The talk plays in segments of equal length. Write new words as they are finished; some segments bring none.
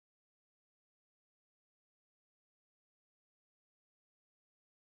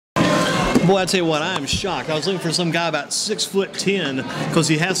Boy, I tell you what, I am shocked. I was looking for some guy about 6'10" because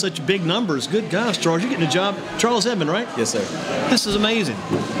he has such big numbers. Good gosh, Charles, you're getting a job. Charles Edmond, right? Yes, sir. This is amazing.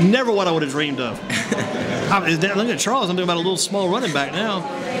 Never what I would have dreamed of. Look at Charles. I'm thinking about a little small running back now.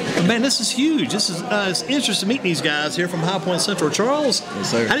 But man, this is huge. This is it's interesting to meet these guys here from High Point Central. Charles,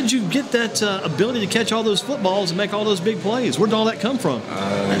 yes, sir. How did you get that ability to catch all those footballs and make all those big plays? Where did all that come from?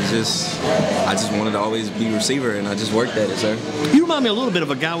 I just wanted to always be a receiver, and I just worked at it, sir. You remind me a little bit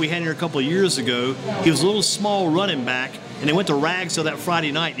of a guy we had here a couple of years ago. He was a little small running back, and they went to Ragsdale that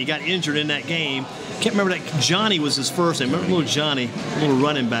Friday night, and he got injured in that game. Can't remember that. Johnny was his first name. Remember little Johnny, little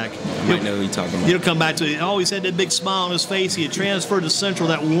running back. You might know who you're talking about. He'll come back to it. He always had that big smile on his face. He had transferred to Central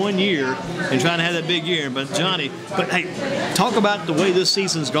that 1 year and trying to have that big year. But Johnny, hey, talk about the way this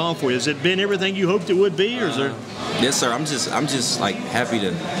season's gone for you. Has it been everything you hoped it would be, or is there? Yes, sir. I'm just like happy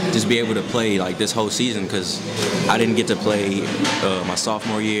to just be able to play like this whole season because I didn't get to play my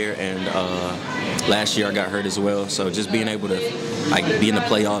sophomore year, and last year I got hurt as well. So just being able to like be in the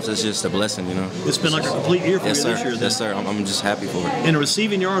playoffs is just a blessing, you know. It's been like a complete year for you this year. Yes, sir. I'm just happy for it. And the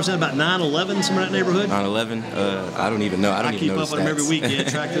receiving yards at about 9-11, somewhere in that neighborhood. 9-11. I don't even know. I keep up with them every weekend.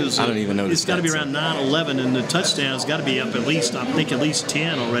 Track those. I don't even know. It's got to be around 9-11, and the touchdowns got to be up at least. I think at least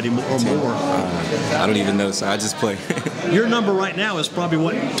 10 already or more. I don't even know, so I just play. Your number right now is probably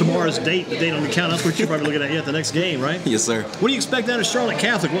what tomorrow's date, the date on the count. That's what you're probably looking at the next game, right? Yes, sir. What do you expect out of Charlotte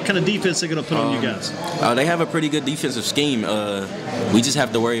Catholic? What kind of defense are they going to put on you guys? They have a pretty good defensive scheme. We just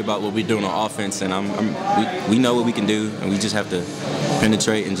have to worry about what we're doing on offense, and we know what we can do, and we just have to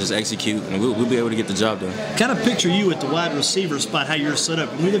penetrate and just execute, and we'll be able to get the job done. Kind of picture you at the wide receiver spot, how you're set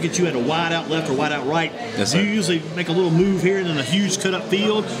up. When we look at you at a wide out left or wide out right, yes, do you usually make a little move here and then a huge cut up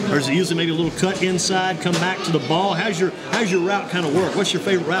field, or is it usually maybe a little cut inside, come back to the ball? How's your route kind of work? What's your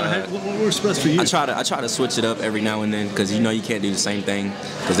favorite route? What works best for you? I try to switch it up every now and then because you can't do the same thing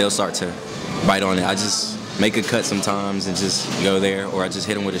because they'll start to bite on it. I just make a cut sometimes and just go there, or I just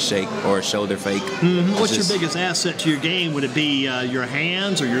hit them with a shake or a shoulder fake. Mm-hmm. What's your biggest asset to your game? Would it be your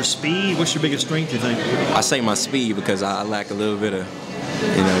hands or your speed? What's your biggest strength, you think? I say my speed because I lack a little bit of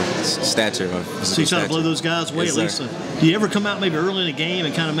stature. So you try to blow those guys away, yes, at least. Do you ever come out maybe early in a game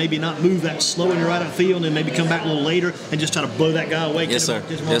and kind of maybe not move that slow in your right outfield and then maybe come back a little later and just try to blow that guy away? Yes, sir.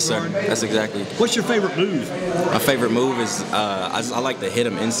 Yes, sir. That's exactly. What's your favorite move? My favorite move is I like to hit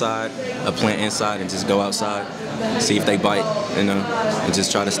them inside, plant inside, and just go outside, see if they bite, and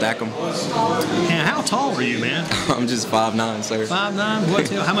just try to stack them. And how tall are you, man? I'm just 5'9", sir.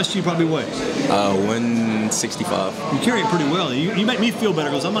 5'9"? How much do you probably weigh? 165. You carry it pretty well. You make me feel better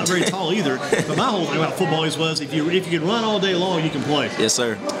because I'm not very tall either. But my whole thing about football always was if you can run all day long, you can play. Yes,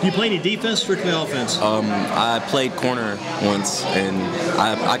 sir. Do you play any defense, strictly offense? I played corner once, and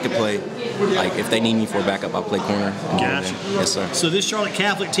I could play. Like, if they need me for a backup, I'll play corner. Gotcha. Yes, sir. So this Charlotte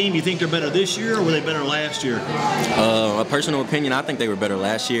Catholic team, you think they're better this year, or were they better last year? A personal opinion, I think they were better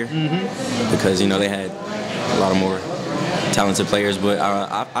last year because, they had a lot of more talented players. But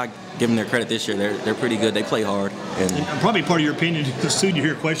I give them their credit this year. They're pretty good. They play hard. And probably part of your opinion, as soon as you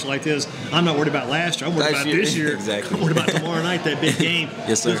hear a question like this, I'm not worried about last year. I'm worried about this year. Exactly. I'm worried about tomorrow night, that big game.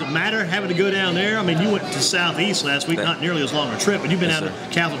 Yes, sir. Does it matter having to go down there? I mean, you went to Southeast last week, not nearly as long a trip, but you've been out of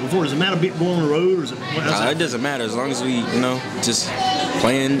Catholic before. Does it matter going on the road? Or is it doesn't matter. As long as we, just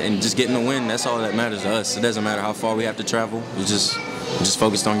playing and just getting the win, that's all that matters to us. It doesn't matter how far we have to travel. We're just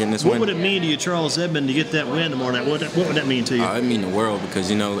focused on getting this win. What would it mean to you, Charles Edmond, to get that win tomorrow night? What would that mean to you? It mean the world because,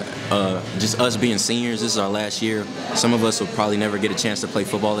 just us being seniors, this is our last year. Some of us will probably never get a chance to play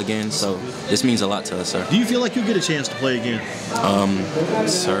football again, so this means a lot to us, sir. Do you feel like you'll get a chance to play again?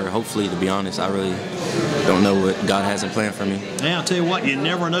 Sir, hopefully, to be honest. I really don't know what God has in plan for me. Yeah, I'll tell you what, you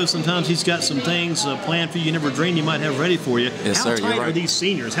never know. Sometimes He's got some things planned for you never dreamed He might have ready for you. Yes, sir, How tight are these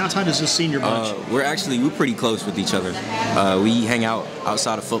seniors? How tight is this senior bunch? We're pretty close with each other. We hang out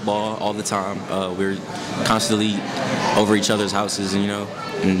outside of football all the time. We're constantly over each other's houses,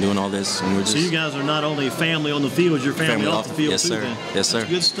 and doing all this. And we're just, so you guys are not only family on the field, you're family off the field yes, too. Sir. Then. Yes, sir. That's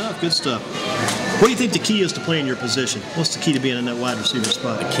good stuff. Good stuff. What do you think the key is to playing your position? What's the key to being in that wide receiver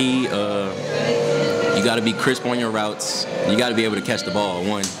spot? The key, you got to be crisp on your routes. You got to be able to catch the ball,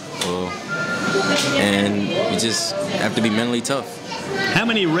 and you just have to be mentally tough. How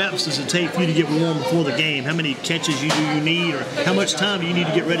many reps does it take for you to get warm before the game? How many catches do you need, or how much time do you need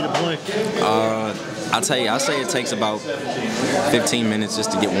to get ready to play? I'll tell you, I'll say it takes about 15 minutes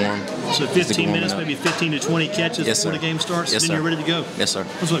just to get warm. So 15 minutes, maybe 15 to 20 catches before the game starts, yes, and then you're ready to go. Yes, sir.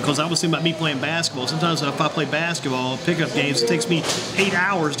 Because I was thinking about me playing basketball. Sometimes if I play basketball, pickup games, it takes me 8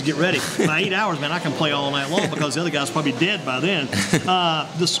 hours to get ready. By 8 hours, man, I can play all night long because the other guy's probably dead by then.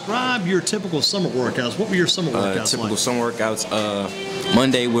 Describe your typical summer workouts. What were your summer workouts typical like? summer workouts.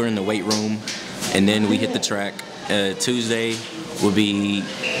 Monday, we're in the weight room, and then we hit the track. Tuesday will be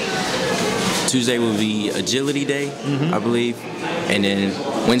agility day, I believe. And then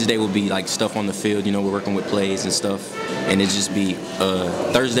Wednesday will be like stuff on the field. You know, we're working with plays and stuff. And it's just be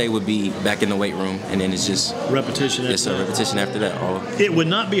Thursday would be back in the weight room, and then it's just repetition. Yes, sir. Repetition after that. It would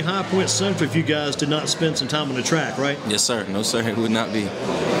not be High Point Central if you guys did not spend some time on the track, right? Yes, sir. No, sir. It would not be.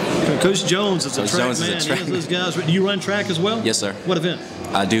 Coach Jones is a track man. He has those guys. Do you run track as well? Yes, sir. What event?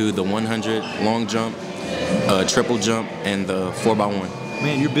 I do the 100 long jump, triple jump, and the 4x1.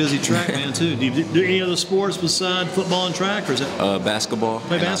 Man, you're busy track man too. Do you do any other sports beside football and track, or is it basketball?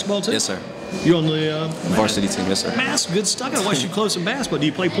 Play basketball too? Yes, sir. You're on the varsity team, yes, sir. Good stuff. I gotta watch you close in basketball. Do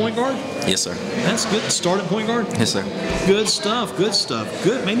you play point guard? Yes, sir. That's good. Start at point guard? Yes, sir. Good stuff. Good stuff.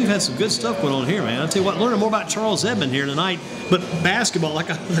 Good. Man, you've had some good stuff going on here, man. I'll tell you what, learning more about Charles Edmond here tonight. But basketball, like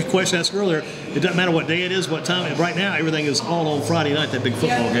the question asked earlier, it doesn't matter what day it is, what time. Right now, everything is all on Friday night, that big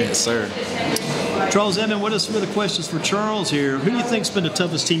football game. Yes, sir. Charles Edmond, what are some of the questions for Charles here? Who do you think's been the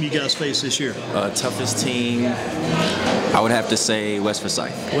toughest team you guys face this year? Toughest team, I would have to say West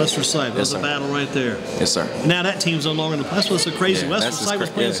Forsyth. West Forsyth, that's a battle right there. Yes, sir. Now that team's no longer in the playoffs. That's what's so crazy. West Forsyth was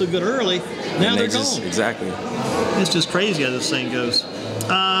playing so good early. Now they're gone. Exactly. It's just crazy how this thing goes.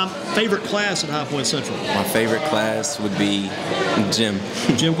 Favorite class at High Point Central? My favorite class would be gym.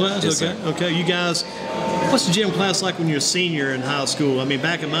 Gym class? Yes, okay. Sir. Okay. You guys, what's the gym class like when you're a senior in high school? I mean,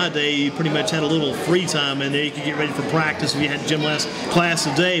 back in my day, you pretty much had a little free time and then you could get ready for practice if you had gym class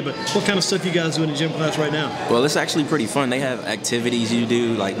a day. But what kind of stuff you guys do in the gym class right now? Well, it's actually pretty fun. They have activities you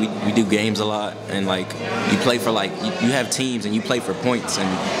do. Like, we do games a lot. And, like, you play for, like, you have teams and you play for points.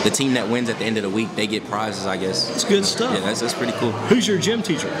 And the team that wins at the end of the week, they get prizes, I guess. It's good stuff. Yeah, that's pretty cool. Who's your gym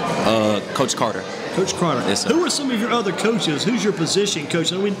teacher? Coach Carter. Coach Carter. Yes, sir. Who are some of your other coaches? Who's your position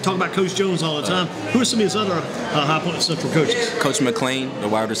coach? I know we talk about Coach Jones all the time. Who are some of his other High Point Central coaches? Coach McLean, the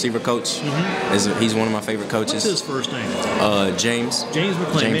wide receiver coach. He's one of my favorite coaches. What's his first name? James. James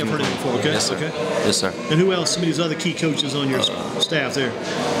McLean. I've heard him before. Okay. Yes, sir. Okay. Yes, sir. And who else? Some of these other key coaches on your staff there?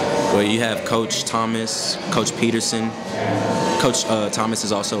 Well, you have Coach Thomas, Coach Peterson. Coach Thomas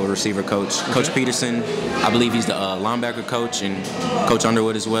is also a receiver coach. Okay. Coach Peterson, I believe he's the linebacker coach, and Coach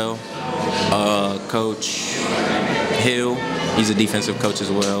Underwood as well. Coach Hill, he's a defensive coach as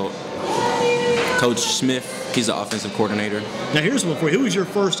well. Coach Smith, he's the offensive coordinator. Now here's one for you. Who was your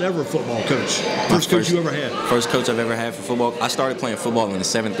first ever football coach? First coach you ever had? First coach I've ever had for football. I started playing football in the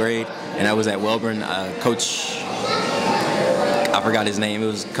 7th grade, and I was at Welborn. Coach, I forgot his name. It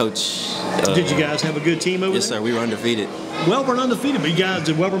was Coach. Did you guys have a good team over there? Yes, sir. We were undefeated. Welborn undefeated, but you guys,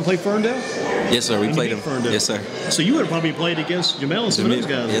 did Welborn play Ferndale? Yes, sir. We played them. Ferndale. Yes, sir. So you would have probably played against Jamel and some of those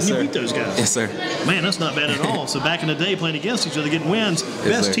guys. Yes, sir. You beat those guys. Yes, sir. Man, that's not bad at all. So back in the day, playing against each other, getting wins. Yes,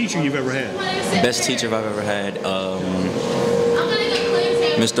 best sir. teacher you've ever had? Best teacher I've ever had,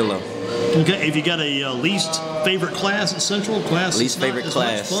 Mr. Lowe. Okay, have you got a least favorite class at Central? Least favorite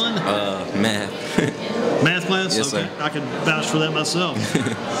class? Fun? Math. Math class? Yes, okay. sir. I can vouch for that myself.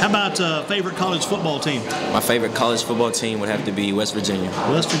 How about favorite college football team? My favorite college football team would have to be West Virginia.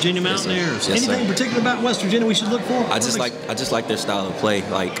 West Virginia Mountaineers. Yes, Anything sir. particular about West Virginia we should look for? I just like their style of play.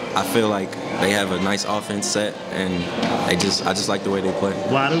 Like, I feel like they have a nice offense set, and I just like the way they play.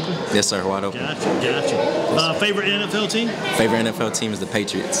 Wide open? Yes, sir. Wide open. Gotcha. Favorite NFL team? Favorite NFL team is the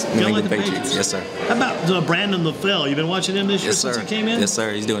Patriots. New England Patriots. Yes, sir. How about Brandon LaFell? You been watching him this year since he came in? Yes,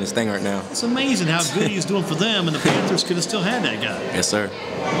 sir. He's doing his thing right now. It's amazing how good he's doing for them, and the Panthers could have still had that guy. Yes, sir.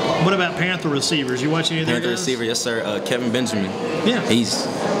 What about Panther receivers? You watching any of their guys? Panther receiver, yes, sir. Kevin Benjamin. Yeah.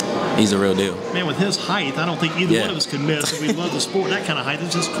 He's a real deal. Man, with his height, I don't think either one of us could miss. If we love the sport, that kind of height,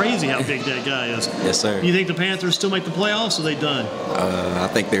 it's just crazy how big that guy is. Yes, sir. You think the Panthers still make the playoffs, or are they done? I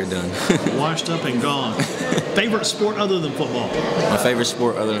think they're done. Washed up and gone. Favorite sport other than football? My favorite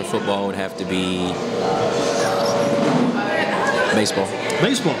sport other than football would have to be baseball.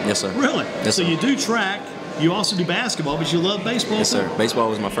 Baseball? Yes, sir. Really? Yes, so sir. you do track, you also do basketball, but you love baseball? Yes, sir. Baseball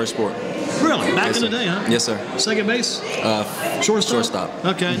was my first sport. Really? Back Yes, in the sir. day, huh? Yes, sir. Second base? Shortstop? Shortstop.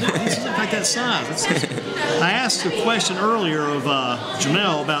 Okay. No, he's like that size. I asked a question earlier of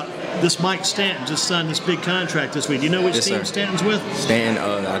Jamel about this Mike Stanton just signed this big contract this week. Do you know which Yes, team sir. Stanton's with? Stanton,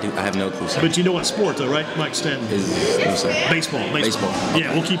 I have no clue, sir. But you know what sport, though, right? Mike Stanton. Baseball.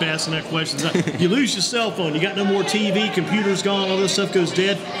 Yeah, we'll keep asking that question. You lose your cell phone. You got no more TV. Computer's gone. All this stuff goes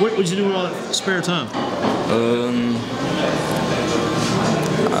dead. What would you do with all that spare time?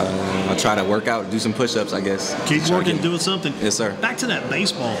 I'll try to work out, do some push-ups, I guess. Keep working, doing something. Yes, sir. Back to that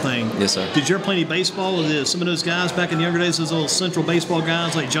baseball thing. Yes, sir. Did you ever play any baseball with some of those guys back in the younger days, those old central baseball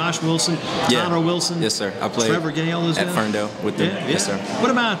guys like Josh Wilson, Tyler Wilson? Yes, sir. I played Trevor Gay, all those at guys? Ferndale with them. Yeah. Yes, sir. What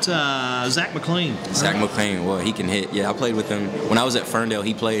about Zach McClain? Zach McClain, well, he can hit. Yeah, I played with him. When I was at Ferndale,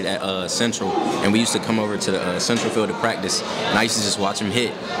 he played at Central, and we used to come over to the Central field to practice, and I used to just watch him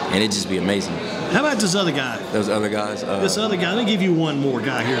hit, and it'd just be amazing. How about this other guy? Those other guys? This other guy. Let me give you one more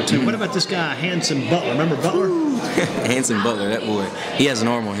guy here, too. What about this guy, Hanson Butler? Remember Butler? Hanson Butler, that boy. He has an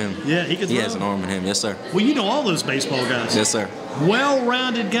arm on him. Yeah, he has an arm on him. Yes, sir. Well, you know all those baseball guys. Yes, sir.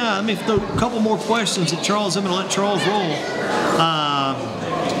 Well-rounded guy. Let me throw a couple more questions at Charles Edmond and let Charles roll.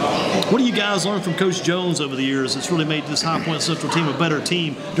 What do you guys learn from Coach Jones over the years that's really made this High Point Central team a better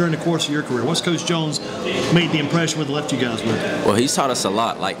team during the course of your career? What's Coach Jones made the impression with, left you guys with? Well, he's taught us a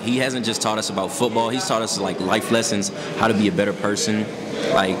lot. Like, he hasn't just taught us about football. He's taught us, like, life lessons, how to be a better person.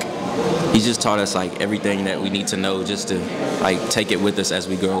 Like, he just taught us, like, everything that we need to know just to, like, take it with us as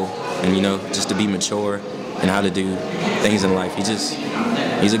we grow and, you know, just to be mature and how to do things in life.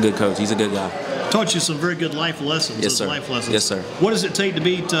 He's a good coach. He's a good guy. Taught you some very good life lessons. Yes, sir. Life lessons. Yes, sir. What does it take to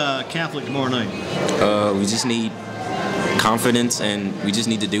beat Catholic tomorrow night? We just need confidence, and we just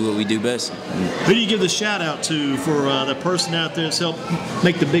need to do what we do best. Who do you give the shout out to for the person out there that's helped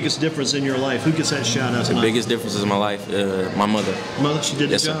make the biggest difference in your life? Who gets that shout out tonight? The biggest difference in my life, my mother. Mother, she did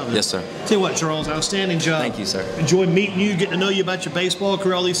the Yes, job. sir. Yes, sir. Tell you what, Charles, outstanding job. Thank you, sir. Enjoy meeting you, getting to know you about your baseball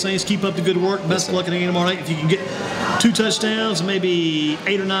career, all these things. Keep up the good work. Best of luck in the game tomorrow night. If you can get 2 touchdowns and maybe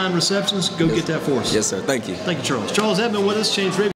 8 or 9 receptions, go get that for us. Yes, sir. Thank you. Thank you, Charles. Charles Edmond with us, James Ray.